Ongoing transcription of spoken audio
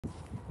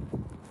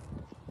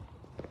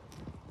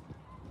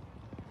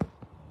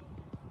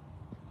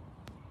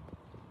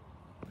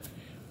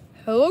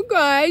Hello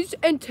guys,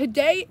 and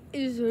today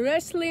is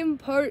wrestling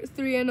part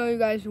 3. I know you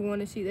guys want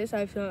to see this.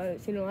 I've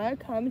seen a lot of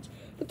comments,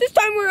 but this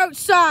time we're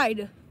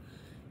outside.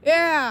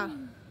 Yeah.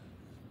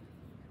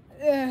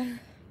 And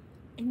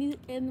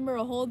we're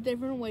a whole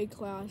different weight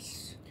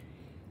class.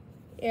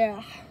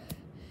 Yeah.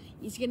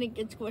 He's gonna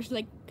get squished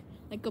like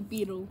a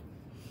beetle.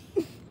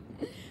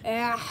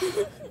 Yeah.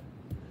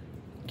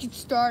 Get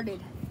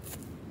started.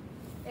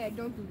 Yeah,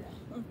 don't do that.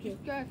 Okay.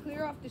 Just gotta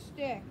clear off the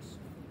sticks.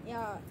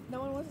 Yeah, no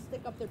one wants to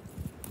stick up their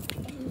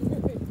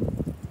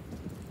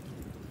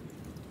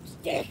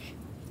Stick.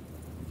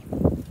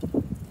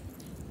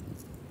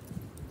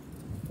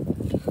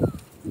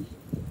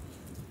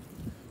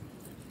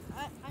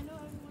 I know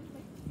everyone's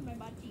like my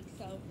butt cheeks,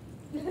 so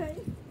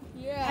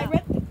Yeah. I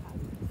read the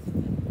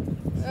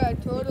Yeah,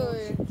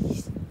 totally.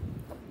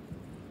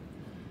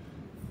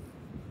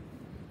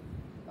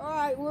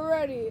 Alright, we're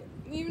ready.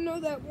 Even though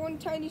that one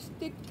tiny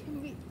stick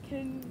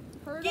can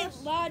hurt Get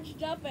us.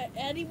 lodged up at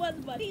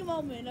anyone's buddy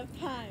moment of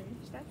time.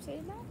 Stop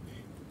saying that.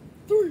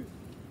 3,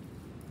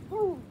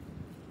 4,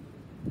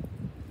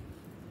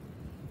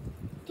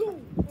 2,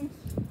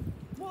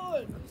 1.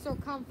 I'm so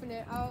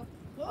confident. I'll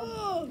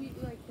beat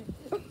you like this.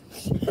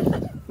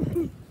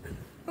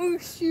 Oh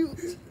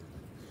shoot.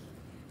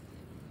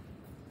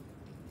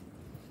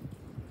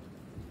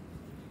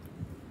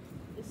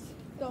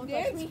 Don't touch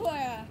Dance me.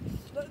 class.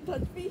 Don't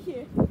touch me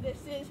here. This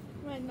is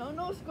my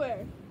no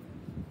square.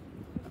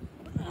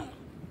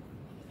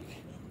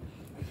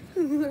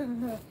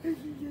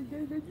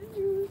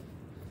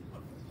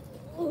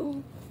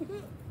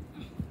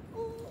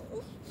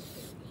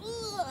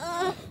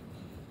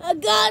 I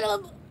got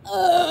him.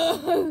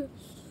 I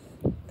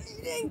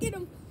didn't get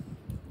him.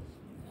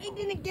 I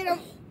didn't get him.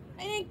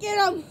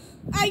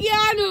 I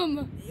got him.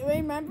 You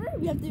remember?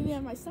 We have to be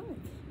on my stomach.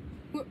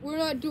 We're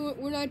not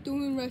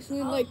doing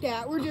wrestling like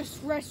that. We're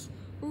just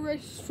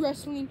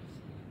wrestling,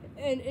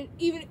 and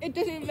even it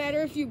doesn't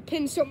matter if you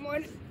pin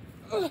someone.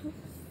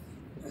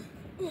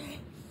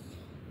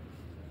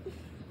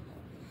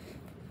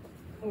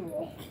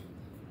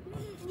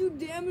 You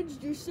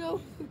damaged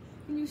yourself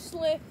when you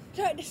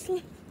tried to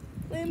slam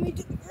me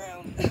to the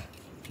ground.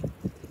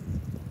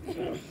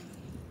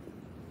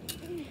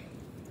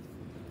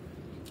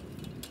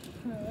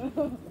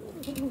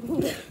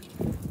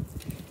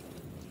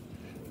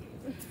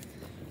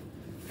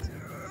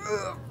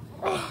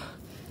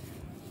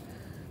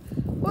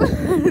 What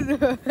the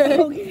heck?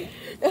 Okay.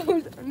 That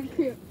was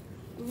unfair.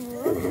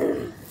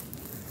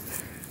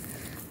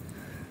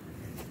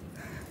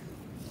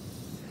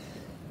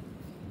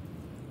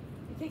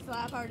 It takes a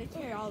lot of power to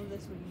carry all of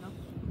this one, you know?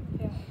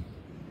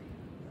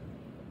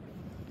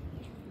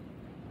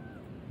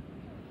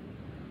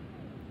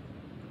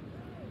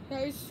 Yeah.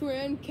 Guys,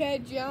 Swan,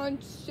 Cat, John,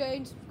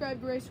 Shane, subscribe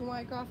to Racer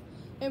Wyckoff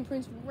and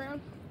Principal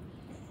Brown.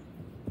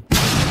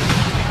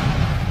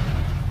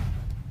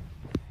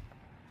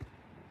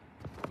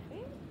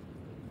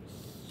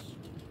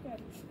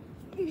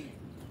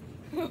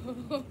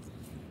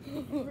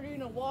 We're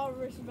doing a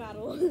walrus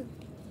battle.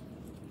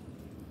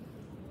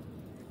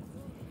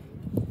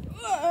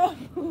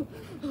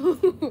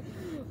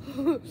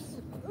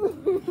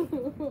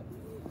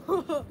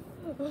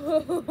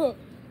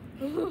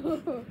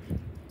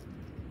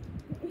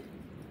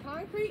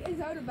 Concrete is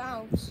out of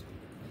bounds.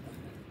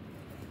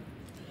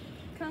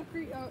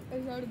 Concrete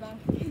is out of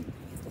bounds.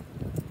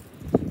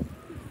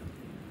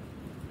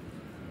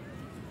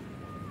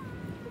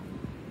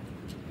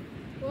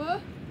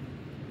 What?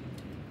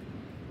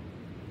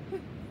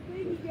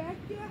 Baby Jack,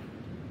 yeah?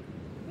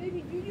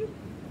 Baby Juju?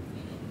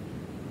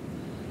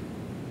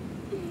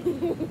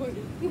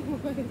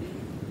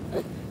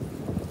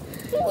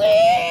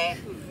 Sweet!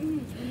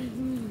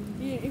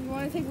 If you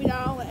want to take me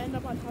down, I'll end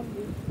up on top of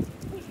you.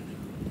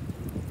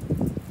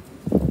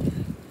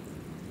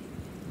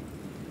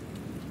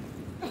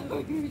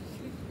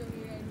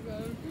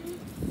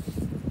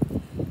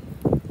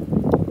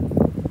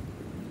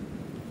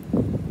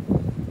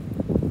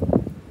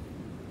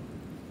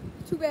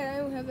 Too bad I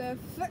don't have that.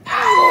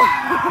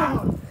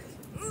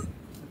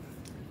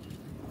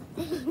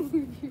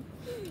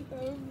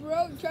 Bro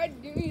tried to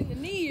get me in the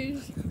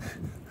knees.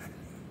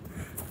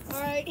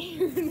 Alright,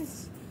 you're gonna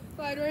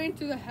slide right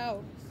into the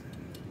house.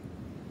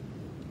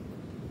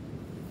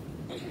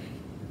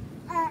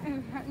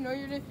 No,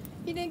 you didn't.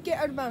 He didn't get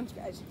out of bounds,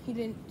 guys. He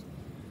didn't.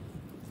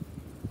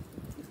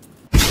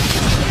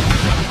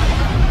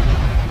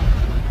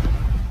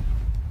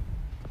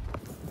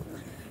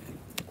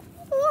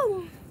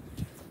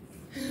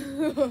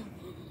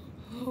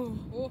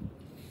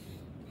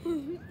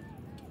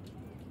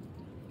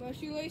 My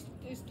shoelace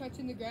is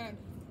touching the ground.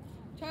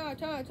 Time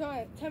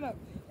out.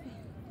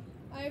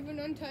 I have an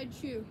untied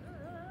shoe.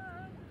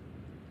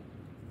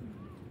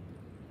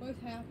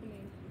 What's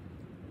happening?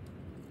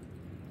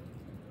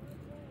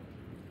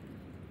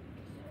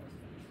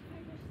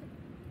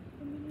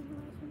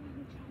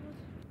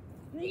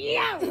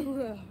 Yeah!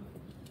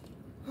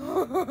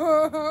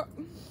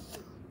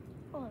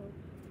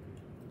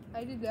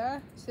 I did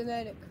that, so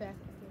that it cracked.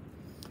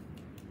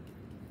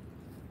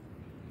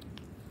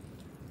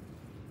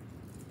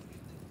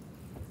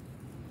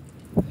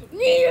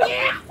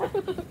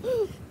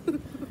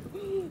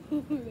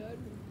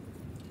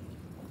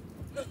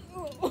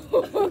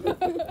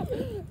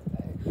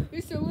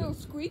 Just a little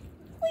squeak.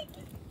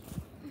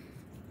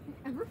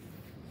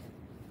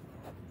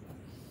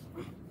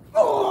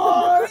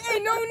 Oh, hey,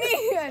 no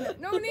kneeing.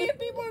 No kneeing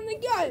people in the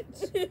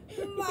guts.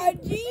 My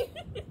G.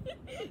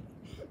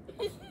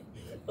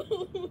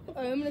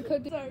 Alright, I'm gonna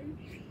cut this. Sorry.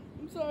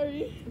 I'm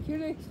sorry. I'm here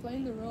to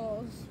explain the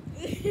rules.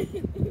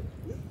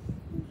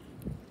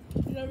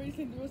 You never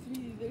think the rules to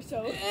me either, so.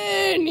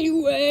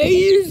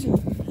 Anyways,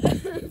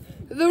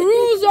 the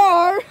rules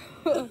are.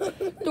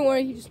 Don't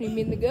worry, you just need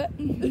me in the gut.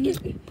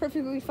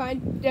 Perfectly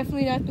fine.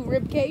 Definitely not the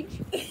rib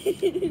cage.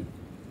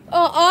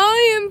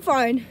 I am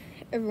fine,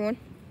 everyone.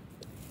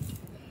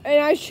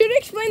 And I should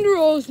explain the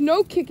rules.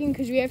 No kicking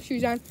because we have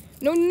shoes on.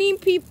 No kneeing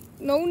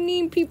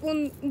people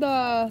in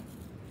the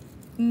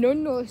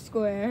no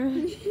square.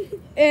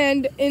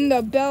 And in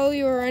the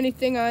belly or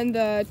anything on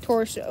the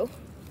torso.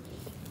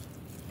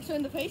 So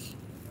in the face?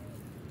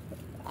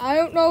 I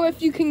don't know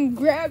if you can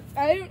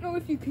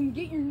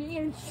get your knee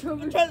and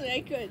shove it. Trust me,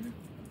 I could.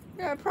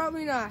 Yeah,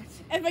 probably not.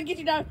 If I get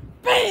you down,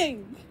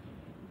 bang!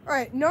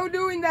 Alright, no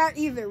doing that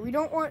either. We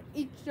don't want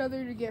each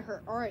other to get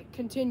hurt. Alright,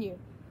 continue.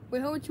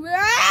 Wait, how much you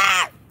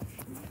ah!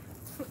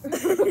 I'm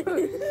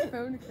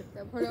gonna cut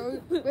that part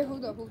out. Wait,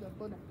 hold up. I'm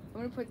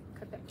gonna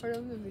cut that part out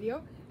of the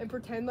video and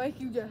pretend like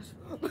you just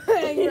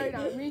bang right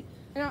on me.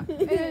 And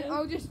then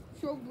I'll just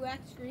show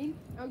black screen.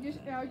 I'll just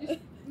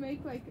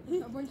make like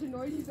a bunch of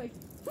noises like,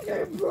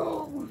 hey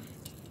bro!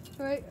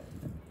 Right?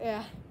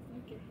 Yeah.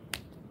 Okay.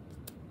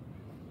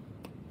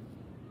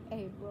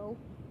 Hey bro.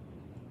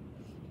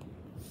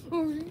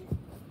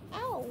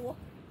 Ow!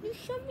 You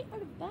shoved me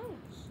out of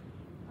bounds.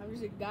 I'm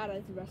just a god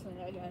at the wrestling,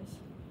 I guess.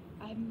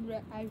 I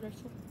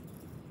wrestle.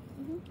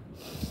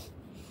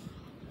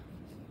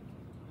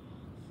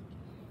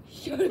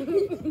 Shut up.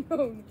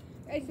 No.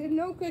 I said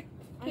no quick.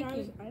 I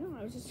know,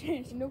 I was just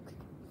saying. No.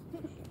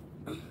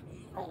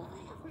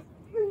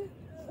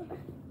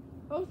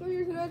 Also,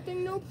 here's another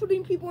thing. No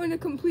putting people in a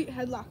complete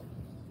headlock.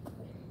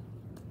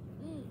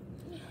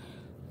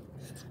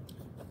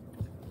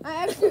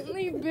 I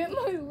accidentally bit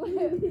my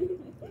lip.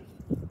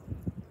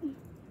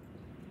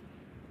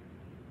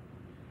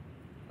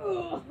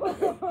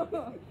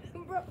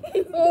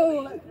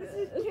 Oh, this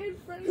is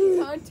kid-friendly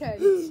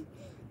content.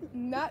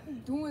 Not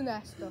doing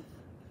that stuff.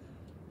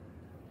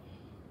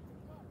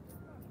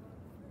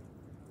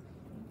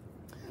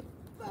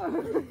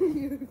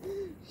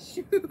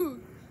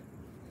 Shoot.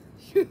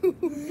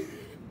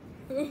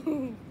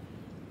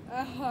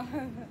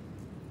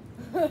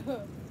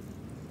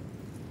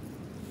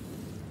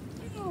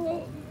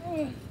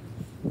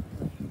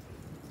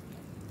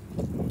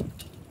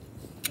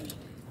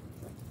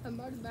 I'm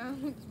out of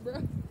bounds, bro.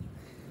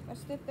 I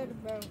stepped out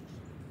of bounds.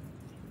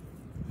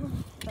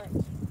 Right.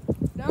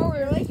 Now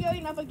You're like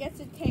going up against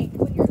a tank,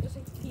 but you're just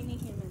a teeny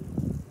human.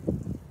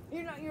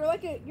 You're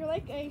like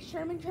a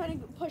Sherman trying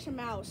to push a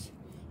mouse.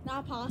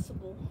 Not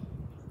possible.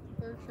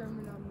 You're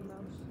Sherman on the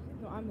mouse.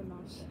 No, I'm the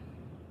mouse.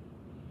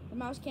 The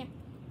mouse can't.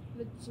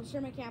 The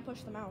Sherman can't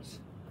push the mouse.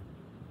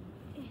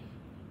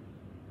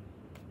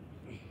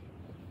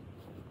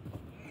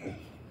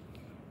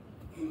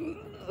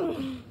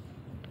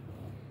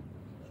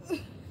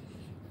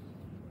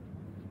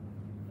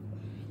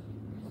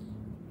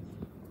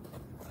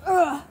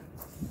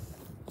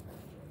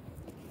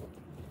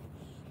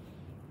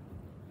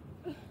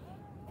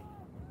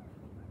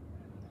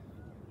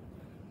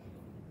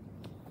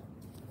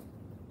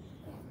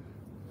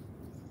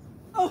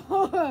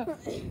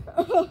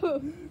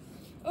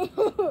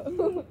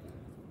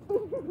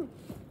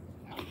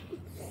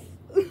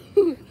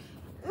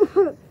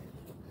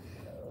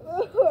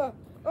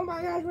 Oh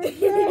my gosh, my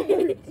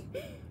shirt!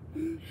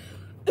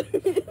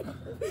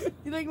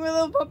 You like my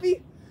little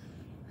puppy?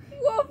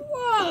 Woof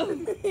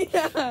woof!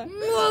 Yeah.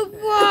 Woof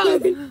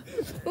woof!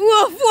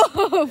 Woof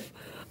woof!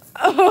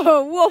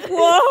 Oh, woof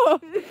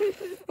woof!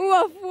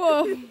 Woof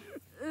woof!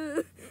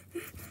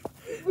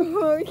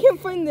 Oh, I can't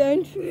find the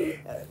entry.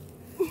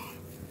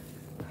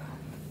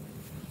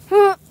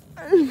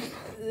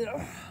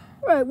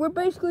 Right, we're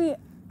basically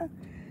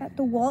at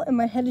the wall, and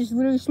my head is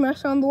literally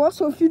smashed on the wall.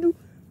 So if you do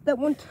that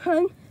one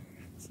time,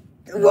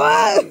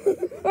 what?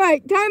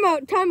 Right, time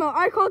out.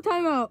 I call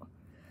time out.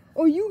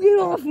 Or you get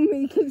off of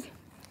me, because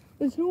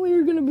there's no way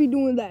you're gonna be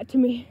doing that to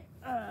me.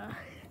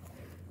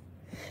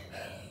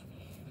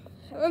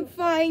 I'm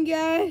fine,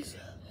 guys.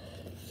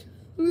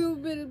 A little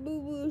bit of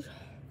boo-boos.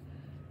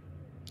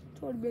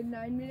 It's already been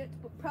 9 minutes,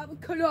 but probably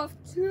cut off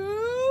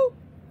 2.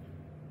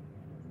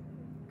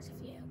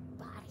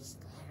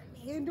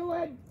 Into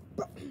it.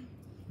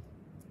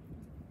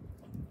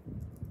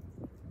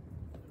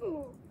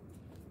 Oh,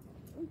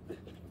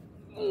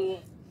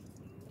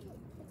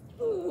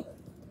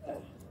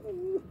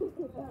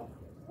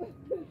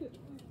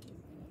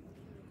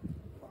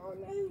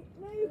 no.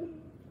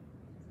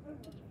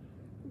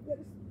 You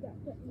gotta stop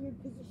that weird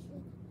position.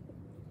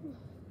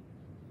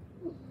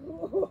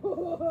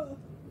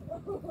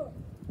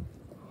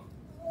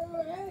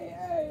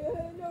 Hey,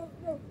 no.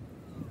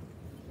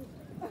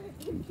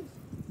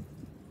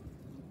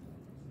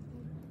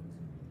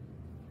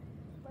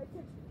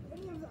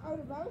 out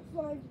of bounds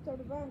line, it's out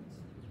of bounds.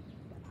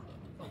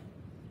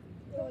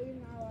 Oh, you're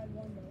not allowed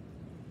one though.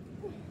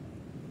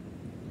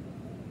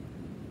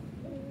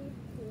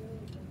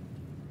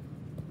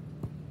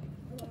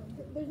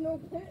 There's no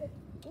pin.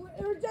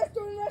 We're just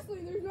doing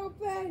wrestling. There's no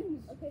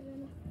pins. Okay,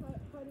 then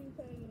how do you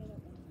plan on getting up?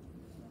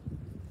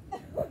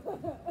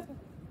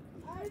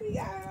 Already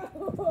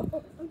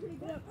go. I'm pretty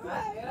good up. Hey, Can I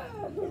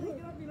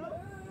get up, you know? I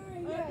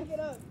have to get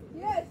up.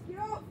 Yes, get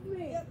off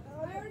me. Yep, I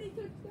already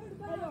took the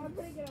I know, I'm bounds.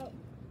 pretty good up.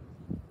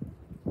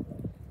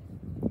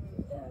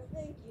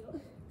 Thank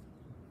you.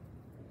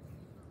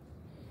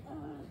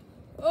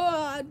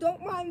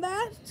 Don't mind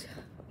that.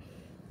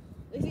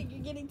 They think you're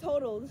getting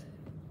totaled.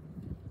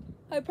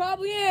 I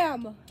probably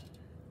am.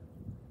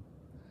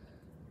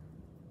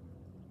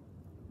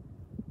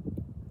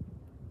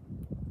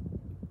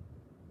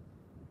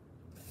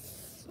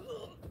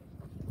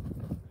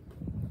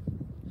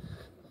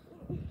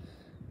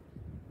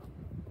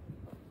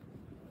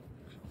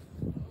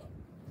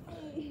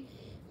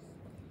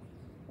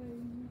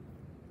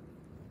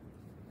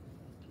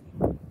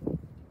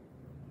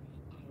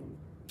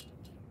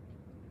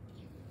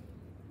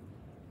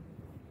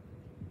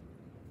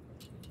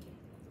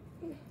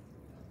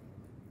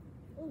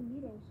 Oh,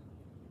 needles.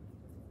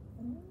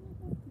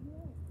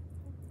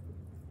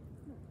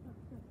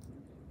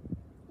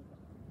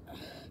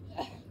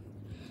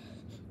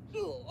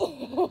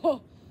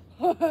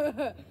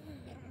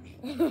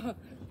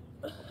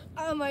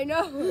 My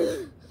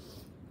nose.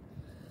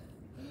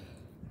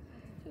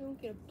 I don't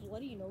get a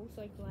bloody nose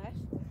like last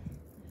one.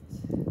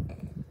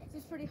 It's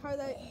just pretty hard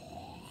that.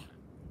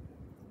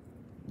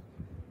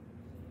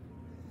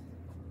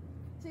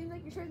 Seems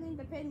like you're struggling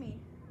to pin me.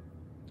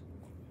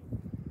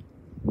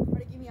 Or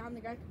to get me on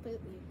the ground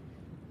completely.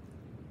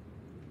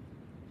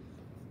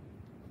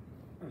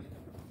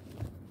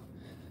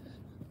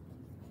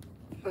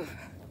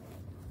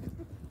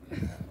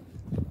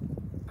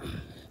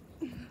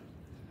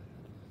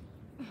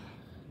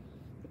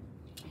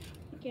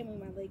 I can't move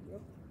my leg, bro.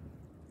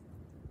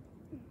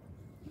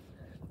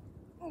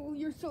 Oh,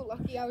 you're so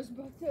lucky. I was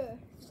about to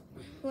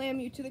slam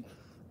you to the.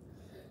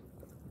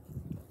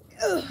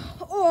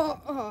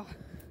 Oh.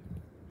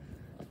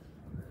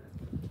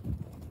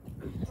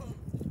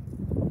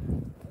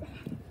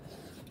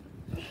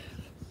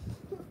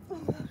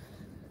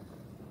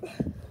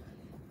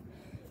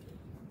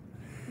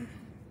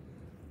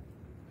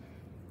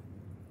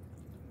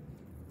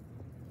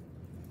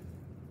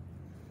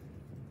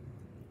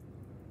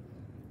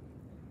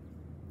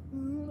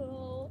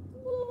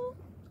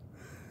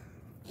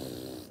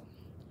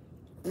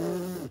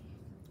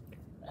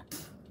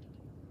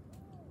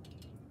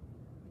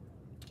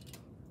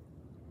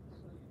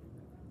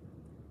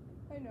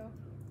 I know.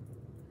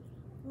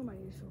 Oh my,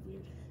 you're so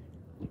weird.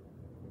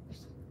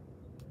 Let's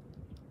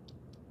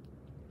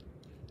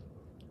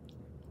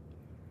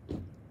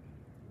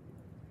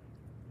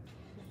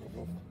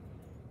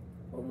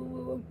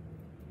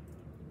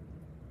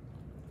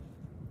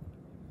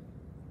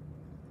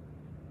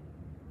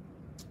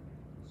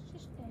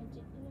just end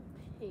it in a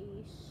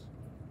pace.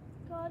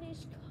 God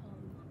is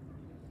come.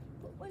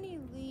 But when he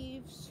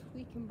leaves,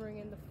 we can bring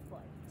in the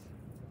fight.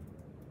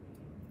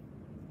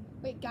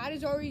 Wait, God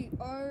is always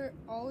by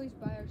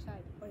our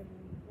side. Wait a minute.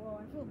 Whoa,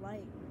 I feel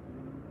light.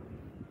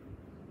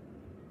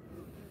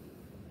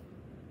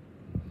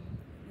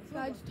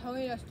 God's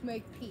telling us to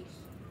make peace.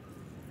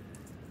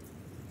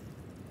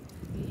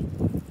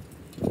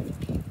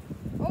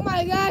 Oh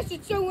my gosh,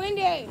 it's so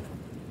windy!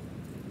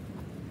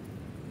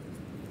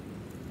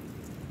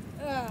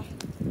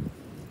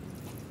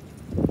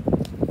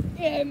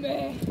 Yeah,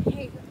 man.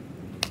 Hey.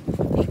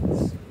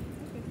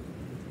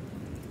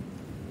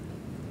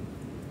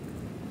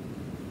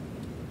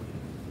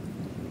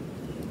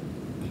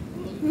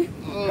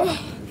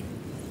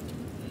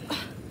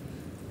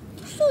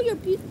 Show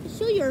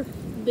your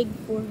big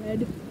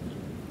forehead.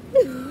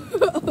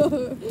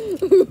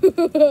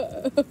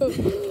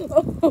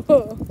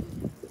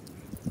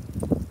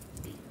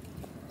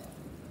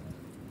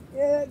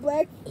 Yeah, that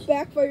black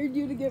backfired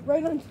you to get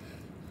right on.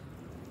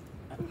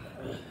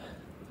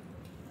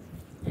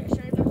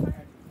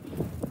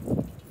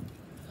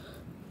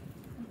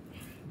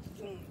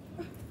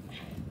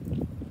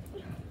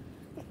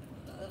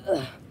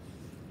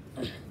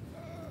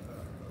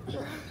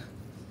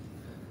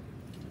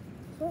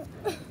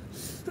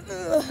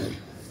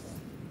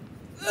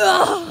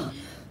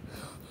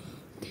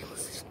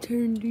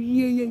 Turned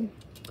yay.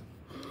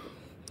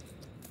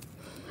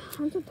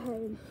 I'm so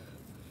tired.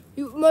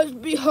 You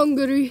must be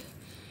hungry.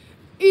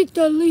 Eat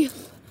the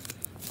leaf.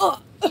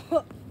 Oh,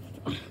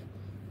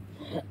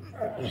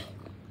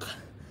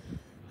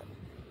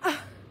 I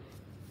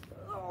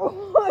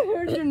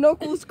heard your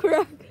knuckles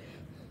crack.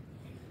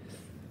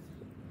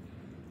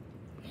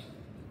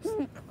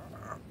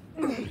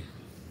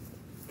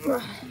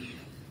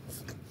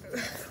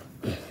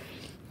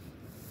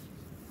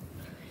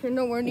 You're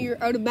nowhere near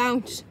out of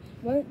bounds.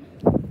 What?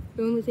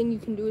 The only thing you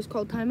can do is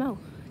call timeout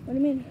What do you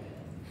mean?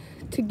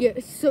 to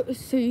get so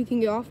you can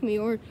get off me,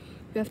 or you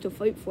have to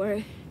fight for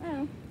it. I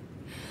don't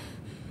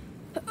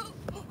know.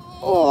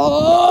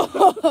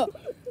 Oh,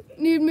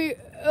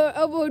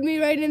 elbowed me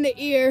right in the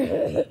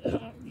ear.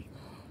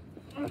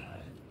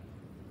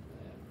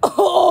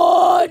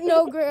 Oh,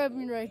 no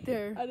grabbing right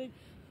there.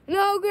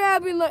 No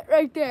grabbing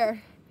right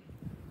there.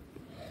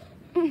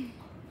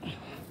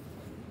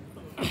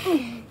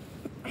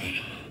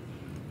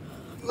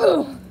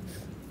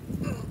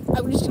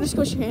 I'm just gonna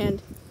squish your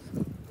hand.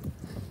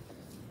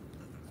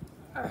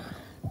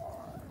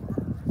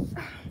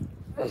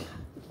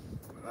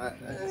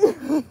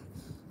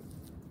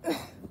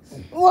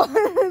 What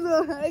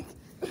the heck?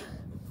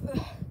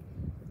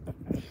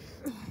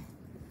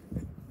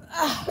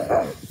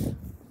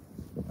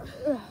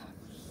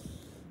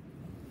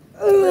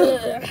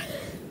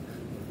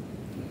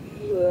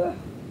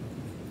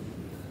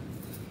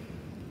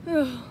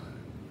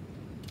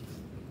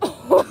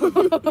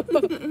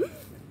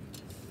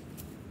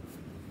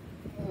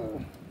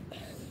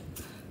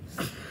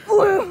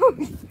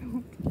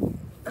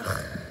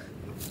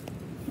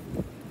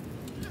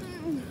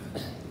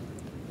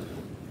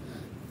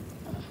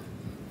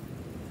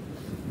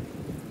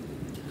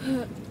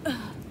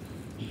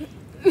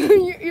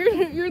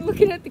 You're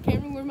looking at the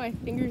camera where my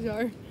fingers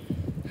are.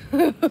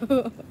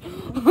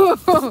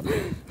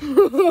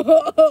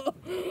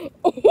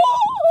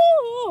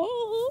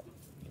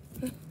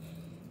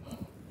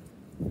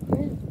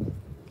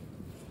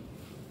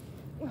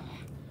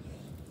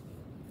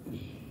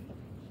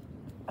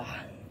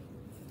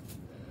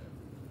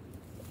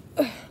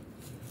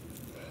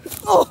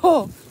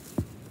 Oh!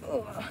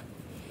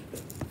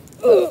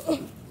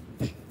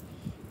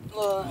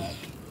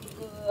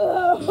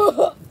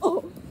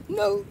 Oh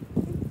no!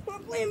 My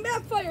plan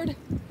backfired.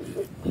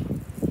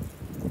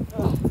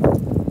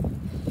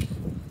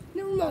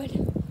 Never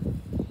mind.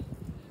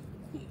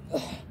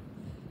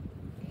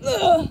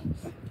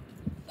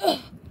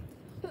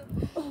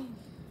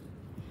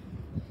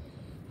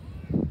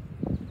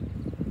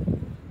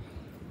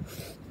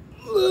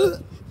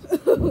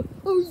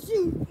 Oh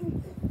shoot!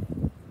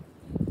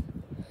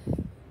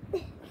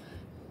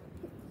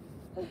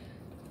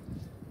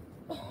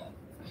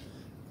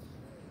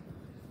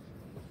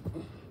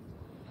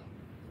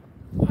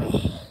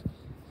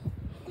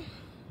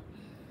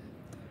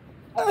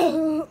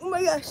 Oh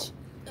my gosh.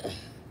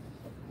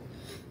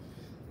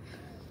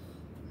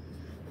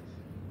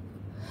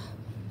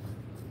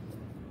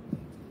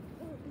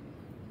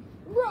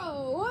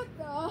 Bro, what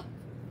the?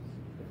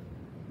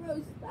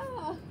 Bro,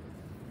 stop.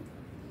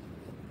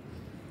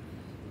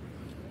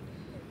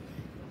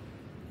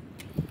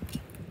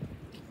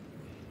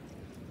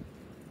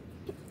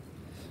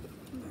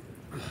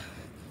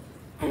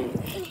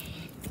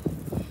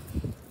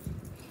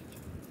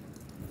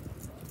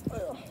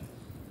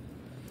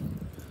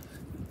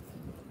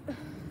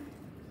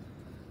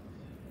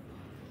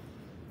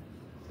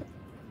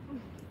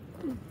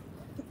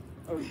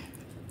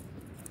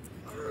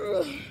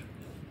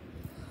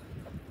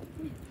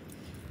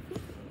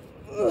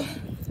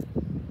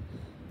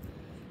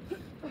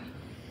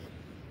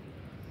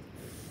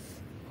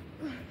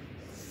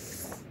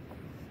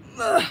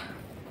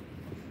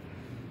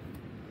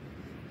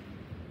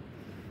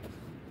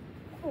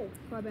 Oh,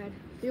 my bad.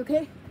 You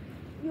okay?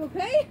 You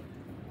okay?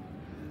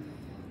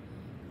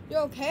 You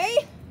okay?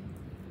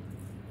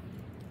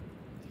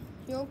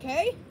 You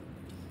okay?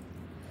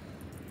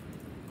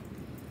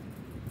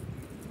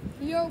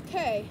 You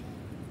okay?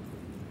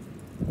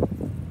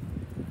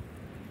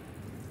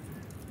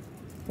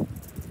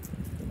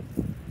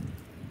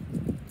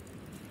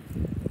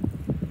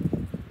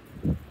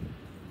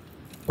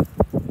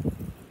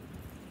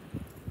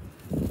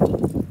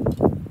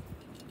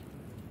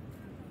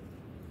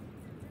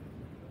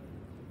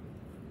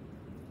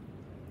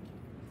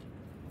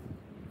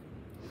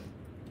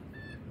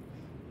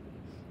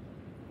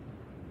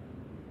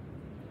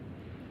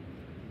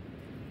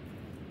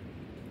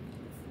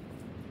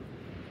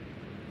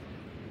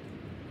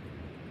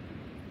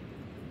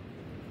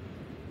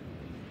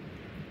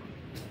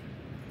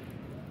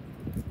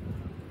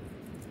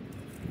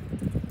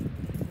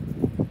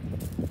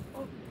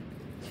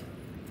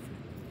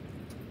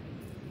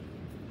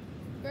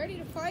 Ready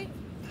to fight?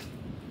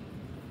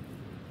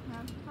 I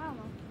don't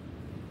know.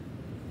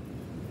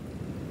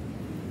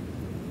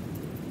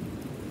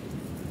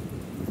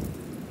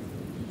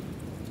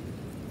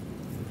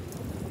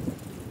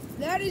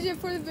 That is it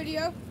for the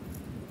video.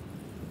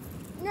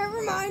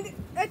 Never mind.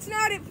 That's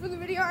not it for the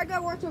video. I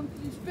gotta watch him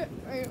spit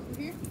right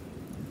over here.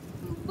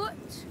 But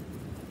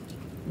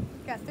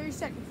got 30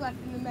 seconds left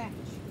in the match.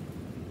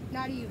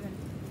 Not even.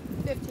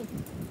 15.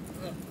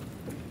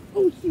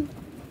 Oh shoot.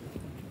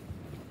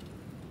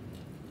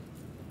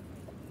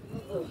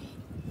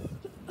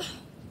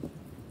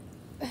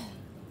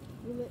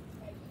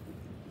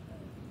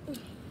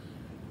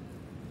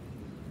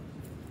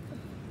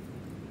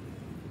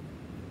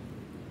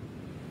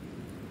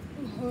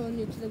 Holding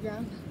you to the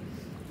ground.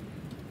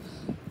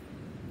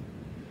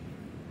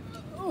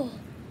 Oh.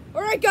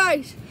 Alright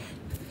guys,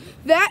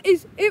 that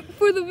is it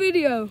for the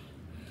video.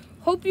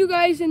 Hope you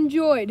guys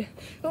enjoyed.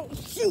 Oh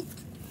shoot.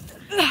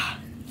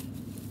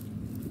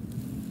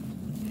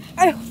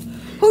 I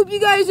hope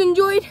you guys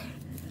enjoyed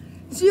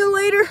See you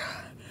later.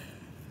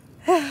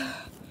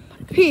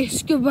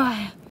 Peace.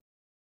 Goodbye.